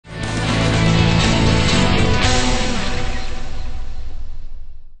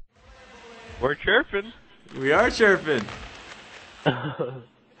chirping? We are chirping. Don't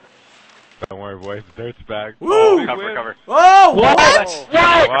worry, boys. The dirt's back. Woo! Oh, Cover. Oh, What?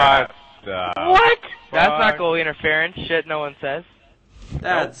 What? What? That's not goalie interference. Shit, no one says.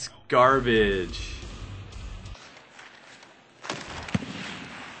 That's garbage.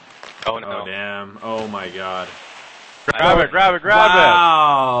 Oh no. Oh damn. Oh my god. Grab it, grab it, grab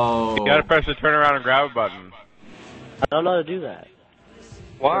Wow. it! You gotta press the turn around and grab button. I don't know how to do that.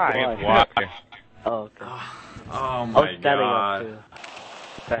 Why? Why? Oh, okay. Oh I was my standing god. up too.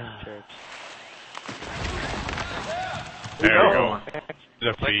 Thanks, Church. There we go. The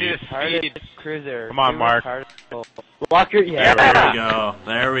Let's do feed. this Hardest speed. cruiser. Come on, Mark. Block your, yeah. There we go.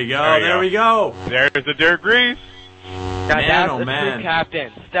 There we go. There we go. There's the dirt grease. God, that's oh the man. true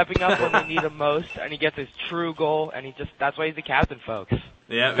captain. Stepping up when they need him most, and he gets his true goal, and that's why he's the captain, folks.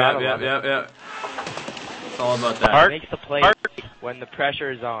 Yep, Gotta yep, love yep, yep. It's all about that. Mark. Makes the play when the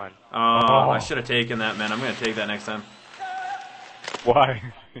pressure is on. Oh, I should have taken that, man. I'm gonna take that next time. Why?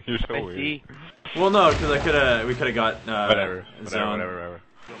 You're so I weird. see. Well, no, because we could have got Whatever. zone. Whatever.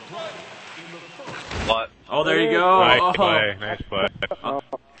 What? Oh, there you go. Nice Oh. play. Nice play.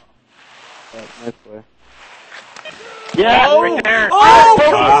 Nice play. Yeah! Oh, right there. oh,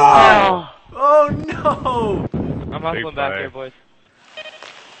 come Oh. on! Oh no! I'm hustling back play. here, boys.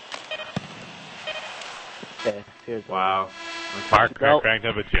 Okay, here's Wow. Mark Nope. cranked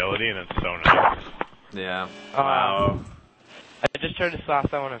up agility, and it's so nice. Yeah. Wow. I just tried to slap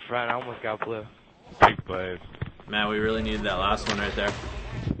that one in front. I almost got blue. Big plays. Man, we really needed that last one right there.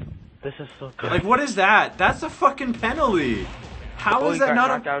 This is so good. Like, what is that? That's a fucking penalty. How Oh, is he that got not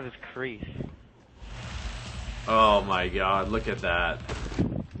knocked a? out of his crease. Oh my god! Look at that.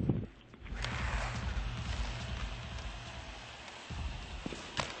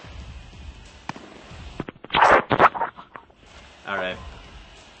 All right.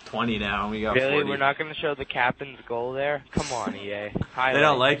 20 now. We got Really? 40. We're not going to show the captain's goal there? Come on, EA. They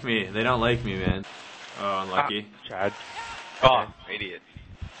don't like me. They don't like me, man. Oh, unlucky. Chad. Oh, idiot.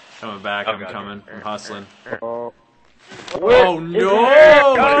 Coming back. Oh, I'm God. coming. I'm hustling. Oh. Oh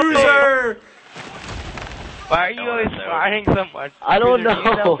no! Loser! Why are you No, always no. sliding so much? I don't Cruiser,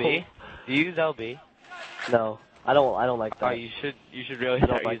 know. Do you use LB? No, I don't like that. Oh, you should really I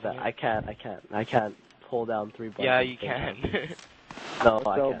start don't like using that. it. I can't pull down 3 buttons. Yeah, at you the same time. can. No,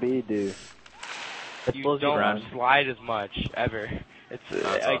 I What's can't. LB do? It You slows you don't down. slide as much, ever. It's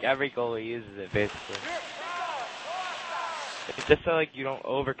That's like awesome. every goalie uses it, basically. It's just so like you don't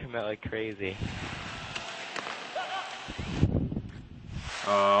overcommit like crazy.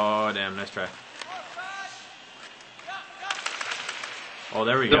 Oh damn! Nice try. Oh,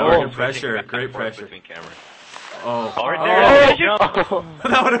 there we go. Oh, Good pressure. back and Great forth pressure. between cameras. Oh. Oh, right there. Oh,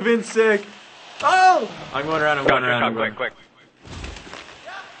 That would have been sick. Oh! I'm going around. I'm going around. I'm going. Quick.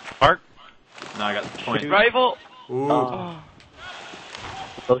 Mark. No, I got the point. Rifle! Ooh. Oh.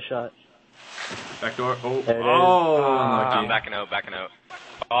 No shot. Back door. Oh. There it is. Oh. I'm Unlucky. backing out.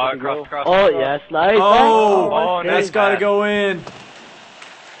 Oh, cross. Oh, yes, nice. Oh. nice That's got to pass. go in.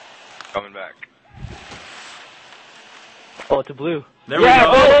 Coming back. Oh, to blue. There Yeah,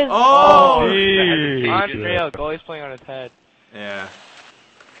 we go. boys. Oh. Jeez. Unreal, goalie's playing on his head. Yeah.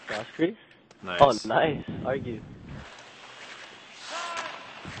 Cross crease. Nice. Oh, nice. Argue.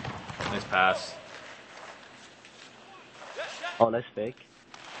 Nice pass. Oh, nice fake.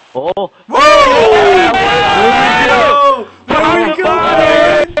 Oh. Whoa! There we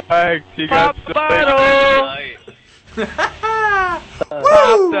go! Thanks, you got Pop the bottle! Nice.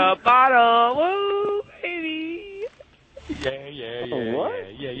 Pop the bottle! Woo, baby! Yeah.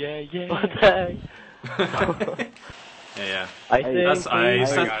 What? Yeah. What the heck? Yeah. Icing. That's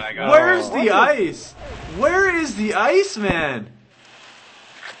ice. I got it. Where's the ice? Where is the ice, man?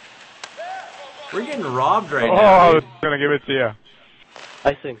 We're getting robbed right Oh, now. I was dude. gonna give it to you.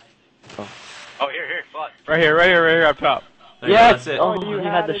 Icing. Oh, here, slot. Right here, up top. There you go, Yes. that's it. Oh, You you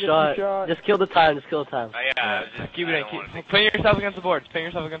had had the it, shot. it's a shot. Just kill the time. Just kill the time. Yeah, Just keep it in. Pin yourself against the boards.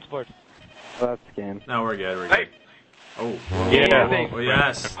 Oh, that's the game. No, we're good. We're Hey. good. Oh. Yeah. Oh,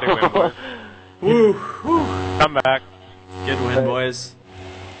 yes. Big win, boys. Woo. Woo. Come back. Good win, boys.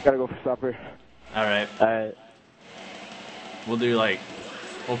 Gotta go for supper. All right. Alright. We'll do like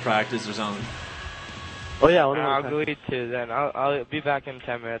full practice or something. Oh, yeah. I wonder I'll what go eat too then. I'll be back in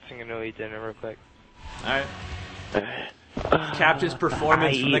 10 minutes. I'm gonna eat dinner real quick. All right. Captain's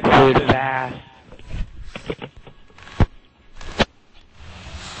performance I from the eat food captain. fast.